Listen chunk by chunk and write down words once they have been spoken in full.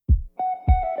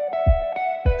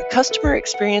Customer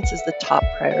experience is the top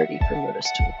priority for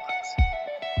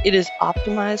ModusToolbox. It is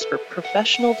optimized for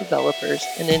professional developers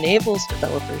and enables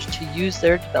developers to use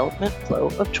their development flow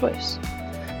of choice.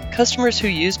 Customers who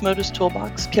use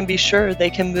ModusToolbox can be sure they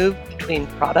can move between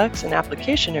products and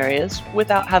application areas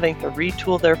without having to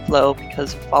retool their flow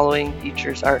because the following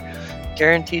features are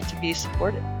guaranteed to be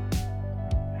supported.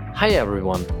 Hi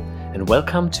everyone, and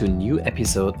welcome to a new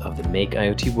episode of the Make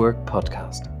IoT Work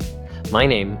podcast. My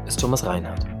name is Thomas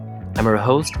Reinhardt. I'm your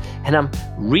host, and I'm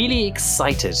really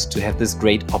excited to have this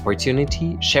great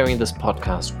opportunity sharing this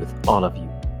podcast with all of you.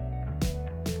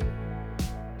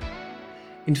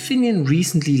 Infineon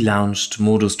recently launched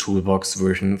ModusToolbox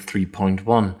version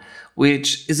 3.1,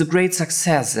 which is a great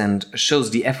success and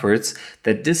shows the efforts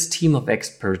that this team of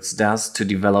experts does to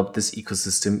develop this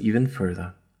ecosystem even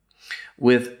further.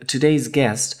 With today's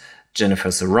guest, Jennifer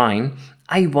Sarine,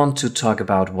 I want to talk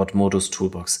about what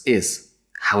ModusToolbox is,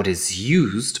 how it is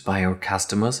used by our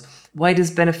customers, why it is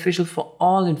beneficial for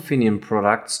all Infineon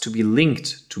products to be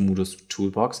linked to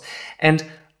ModusToolbox, and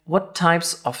what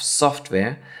types of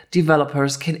software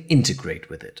developers can integrate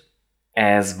with it.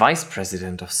 As Vice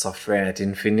President of Software at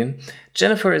Infineon,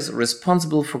 Jennifer is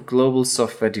responsible for global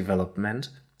software development,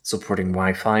 supporting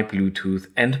Wi-Fi, Bluetooth,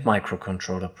 and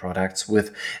microcontroller products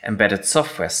with embedded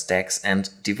software stacks and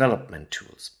development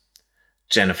tools.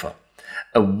 Jennifer,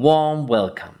 a warm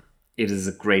welcome. It is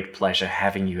a great pleasure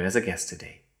having you as a guest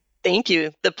today. Thank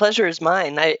you. The pleasure is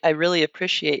mine. I really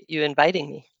appreciate you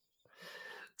inviting me.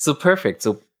 So perfect.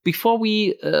 So before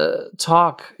we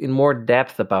talk in more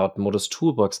depth about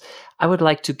ModusToolbox, I would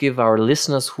like to give our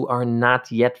listeners who are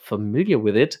not yet familiar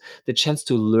with it the chance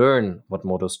to learn what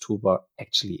ModusToolbox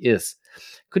actually is.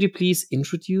 Could you please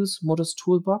introduce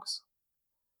ModusToolbox?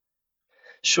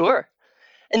 Sure.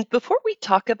 And before we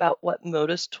talk about what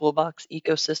ModusToolbox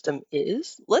ecosystem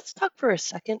is, let's talk for a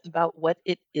second about what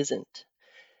it isn't.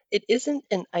 It isn't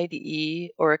an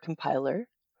IDE or a compiler.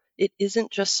 It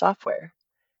isn't just software.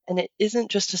 And it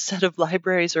isn't just a set of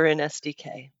libraries or an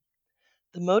SDK.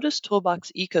 The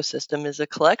ModusToolbox ecosystem is a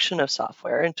collection of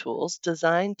software and tools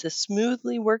designed to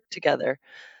smoothly work together,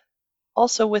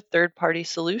 also with third-party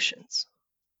solutions.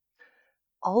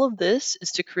 All of this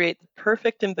is to create the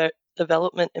perfect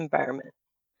development environment.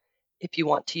 If you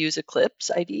want to use Eclipse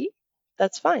IDE,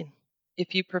 that's fine.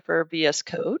 If you prefer VS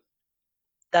Code,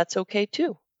 that's okay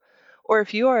too. Or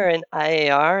if you are an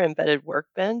IAR embedded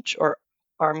workbench or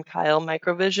ARM-Kyle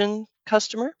Microvision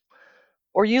customer,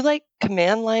 or you like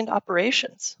command line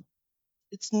operations,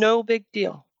 it's no big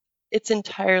deal. It's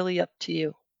entirely up to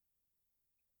you.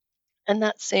 And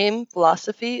that same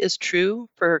philosophy is true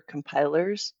for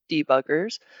compilers,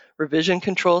 debuggers, revision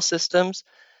control systems.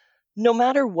 No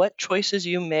matter what choices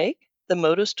you make, the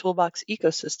ModusToolbox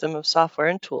ecosystem of software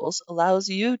and tools allows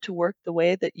you to work the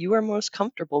way that you are most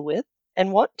comfortable with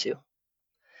and want to.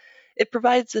 It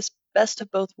provides this best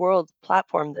of both worlds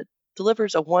platform that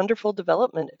delivers a wonderful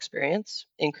development experience,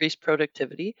 increased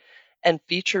productivity, and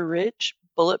feature-rich,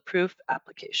 bulletproof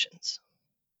applications.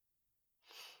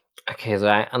 Okay, so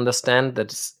I understand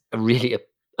that it's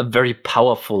a very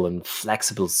powerful and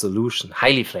flexible solution,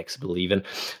 highly flexible even.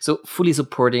 So fully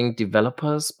supporting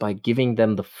developers by giving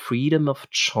them the freedom of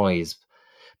choice.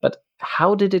 But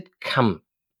how did it come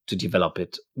to develop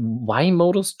it? Why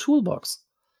ModusToolbox?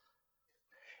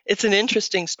 It's an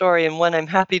interesting story and one I'm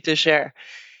happy to share.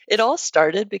 It all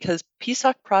started because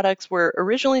PSOC products were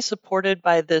originally supported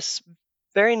by this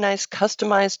very nice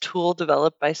customized tool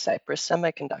developed by Cypress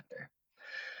Semiconductor.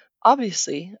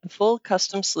 Obviously, a full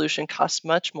custom solution costs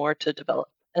much more to develop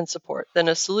and support than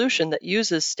a solution that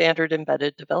uses standard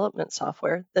embedded development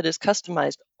software that is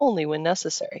customized only when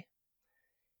necessary.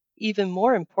 Even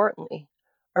more importantly,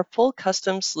 our full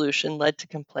custom solution led to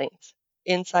complaints,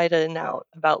 inside and out,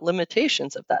 about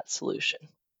limitations of that solution.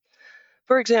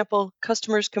 For example,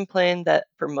 customers complained that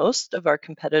for most of our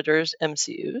competitors'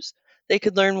 MCUs, they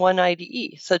could learn one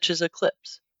IDE, such as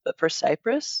Eclipse, but for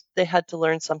Cypress, they had to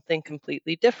learn something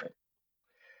completely different.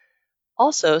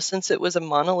 Also, since it was a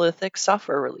monolithic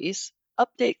software release,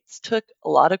 updates took a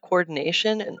lot of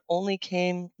coordination and only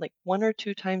came like 1 or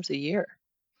 2 times a year.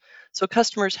 So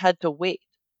customers had to wait.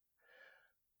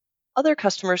 Other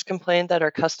customers complained that our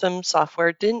custom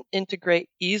software didn't integrate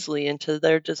easily into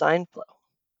their design flow.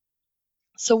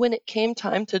 So when it came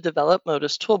time to develop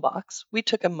ModusToolbox, we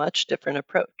took a much different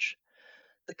approach.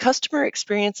 The customer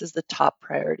experience is the top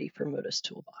priority for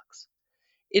ModusToolbox.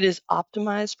 It is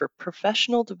optimized for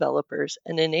professional developers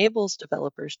and enables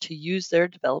developers to use their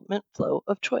development flow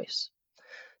of choice.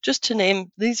 Just to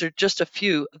name, these are just a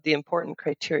few of the important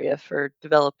criteria for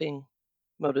developing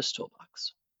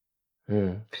ModusToolbox.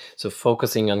 Mm. So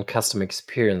focusing on customer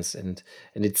experience, and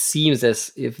it seems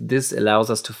as if this allows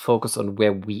us to focus on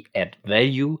where we add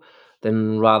value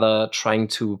than rather trying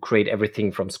to create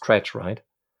everything from scratch, right?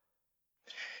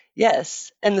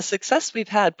 Yes, and the success we've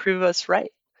had prove us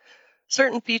right.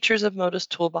 Certain features of Modus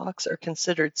Toolbox are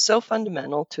considered so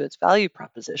fundamental to its value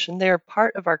proposition, they are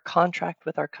part of our contract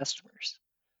with our customers.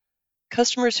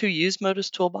 Customers who use Modus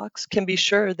Toolbox can be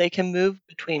sure they can move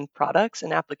between products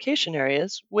and application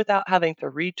areas without having to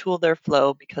retool their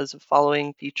flow because the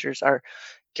following features are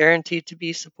guaranteed to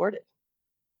be supported.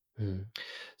 Mm.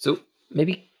 So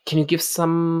maybe can you give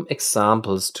some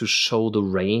examples to show the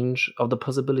range of the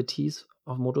possibilities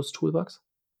of Modus Toolbox?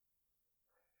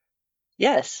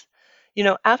 Yes.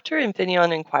 After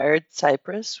Infineon acquired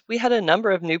Cypress, we had a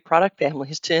number of new product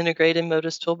families to integrate in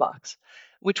Modus Toolbox,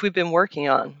 which we've been working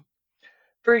on.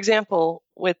 For example,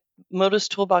 with Modus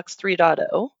Toolbox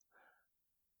 3.0,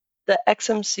 the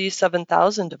XMC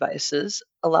 7000 devices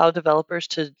allow developers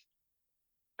to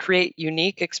create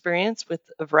unique experience with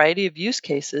a variety of use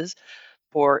cases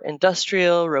for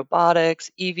industrial, robotics,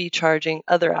 EV charging,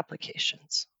 other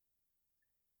applications.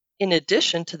 In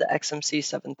addition to the XMC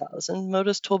 7000,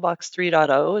 Modus Toolbox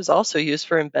 3.0 is also used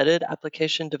for embedded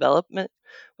application development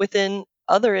within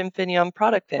other Infineon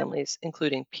product families,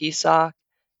 including PSOC,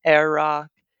 AirRock,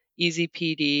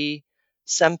 EasyPD,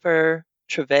 Semper,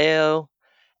 Treveo,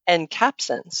 and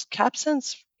CapSense.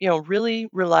 CapSense, really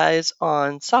relies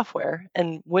on software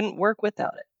and wouldn't work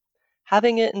without it.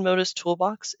 Having it in Modus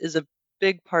Toolbox is a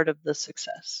big part of the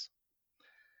success.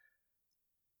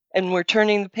 And we're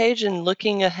turning the page and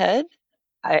looking ahead.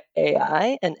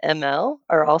 AI and ML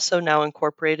are also now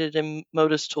incorporated in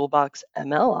Modus Toolbox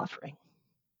ML offering.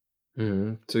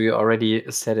 So you already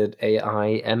said it,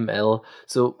 AI, ML.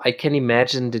 So I can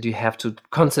imagine that you have to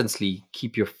constantly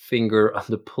keep your finger on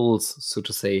the pulse, so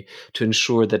to say, to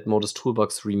ensure that Modus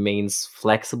Toolbox remains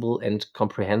flexible and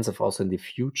comprehensive also in the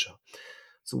future.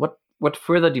 So what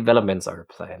further developments are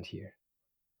planned here?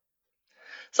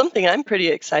 Something I'm pretty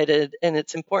excited, and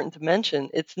it's important to mention,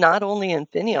 it's not only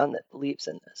Infineon that believes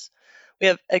in this. We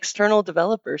have external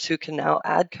developers who can now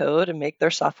add code and make their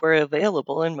software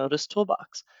available in Modus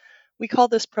Toolbox. We call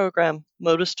this program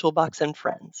Modus Toolbox and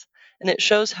Friends, and it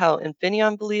shows how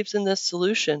Infineon believes in this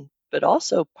solution, but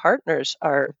also partners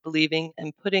are believing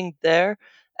and putting their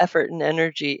effort and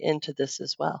energy into this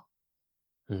as well.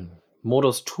 Hmm.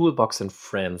 Modus Toolbox and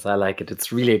Friends. I like it.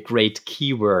 It's really a great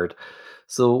keyword.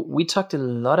 So we talked a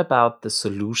lot about the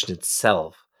solution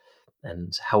itself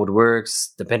and how it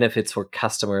works, the benefits for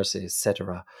customers,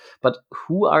 etc. But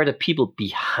who are the people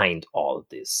behind all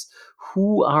this?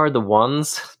 Who are the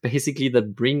ones basically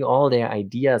that bring all their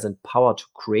ideas and power to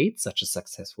create such a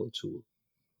successful tool?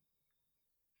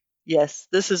 Yes,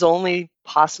 this is only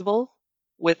possible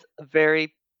with a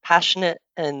very passionate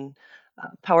and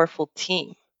powerful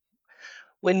team.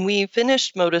 When we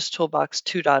finished Modus Toolbox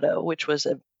 2.0, which was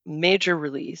a major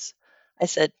release, I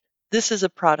said, this is a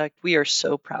product we are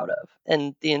so proud of.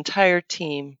 And the entire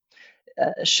team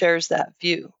shares that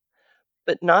view.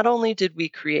 But not only did we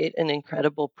create an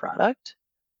incredible product,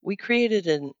 we created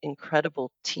an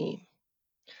incredible team.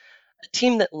 A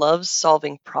team that loves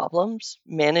solving problems,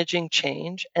 managing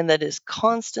change, and that is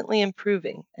constantly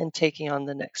improving and taking on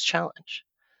the next challenge.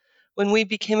 When we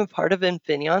became a part of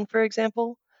Infineon, for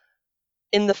example,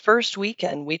 in the first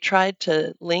weekend, we tried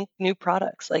to link new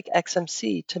products like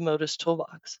XMC to Modus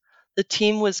Toolbox. The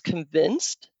team was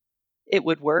convinced it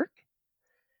would work,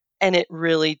 and it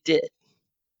really did.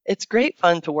 It's great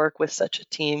fun to work with such a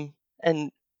team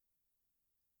and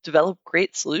develop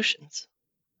great solutions.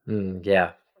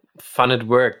 Yeah, fun at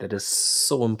work. That is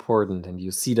so important. And you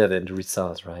see that in the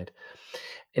results, right?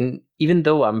 And even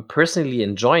though I'm personally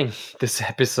enjoying this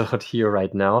episode here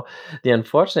right now, the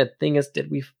unfortunate thing is that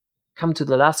we've come to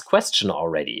the last question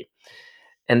already.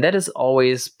 And that is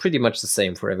always pretty much the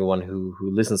same for everyone who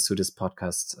listens to this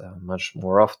podcast much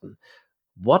more often.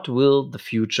 What will the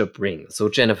future bring? So,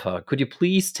 Jennifer, could you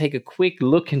please take a quick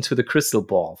look into the crystal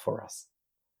ball for us?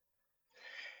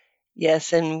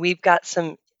 Yes, and we've got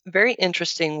some very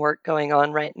interesting work going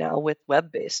on right now with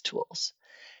web based tools.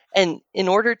 And in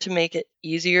order to make it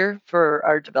easier for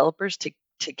our developers to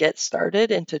get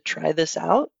started and to try this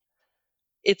out,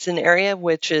 it's an area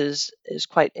which is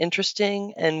quite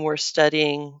interesting, and we're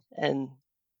studying and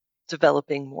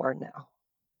developing more now.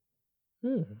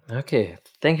 Okay,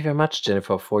 thank you very much,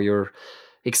 Jennifer, for your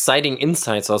exciting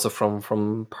insights also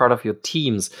from part of your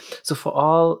teams. So for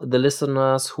all the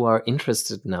listeners who are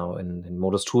interested now in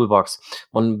Modus Toolbox,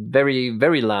 one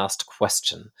very last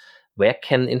question. Where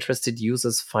can interested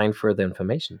users find further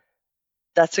information?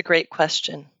 That's a great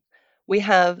question. We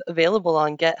have available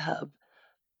on GitHub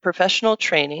professional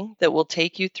training that will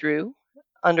take you through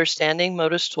understanding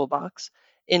ModusToolbox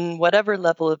in whatever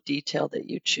level of detail that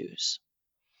you choose.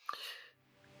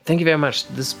 Thank you very much.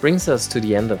 This brings us to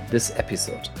the end of this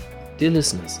episode. Dear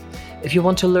listeners, if you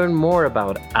want to learn more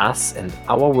about us and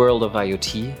our world of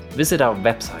IoT, visit our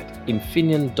website,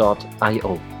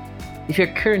 infineon.io. If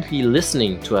you're currently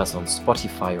listening to us on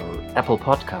Spotify or Apple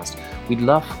Podcast, we'd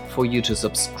love for you to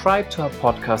subscribe to our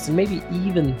podcast and maybe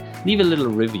even leave a little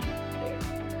review there.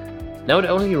 Now it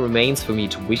only remains for me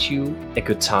to wish you a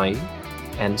good time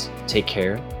and take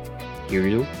care. Hear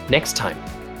you next time.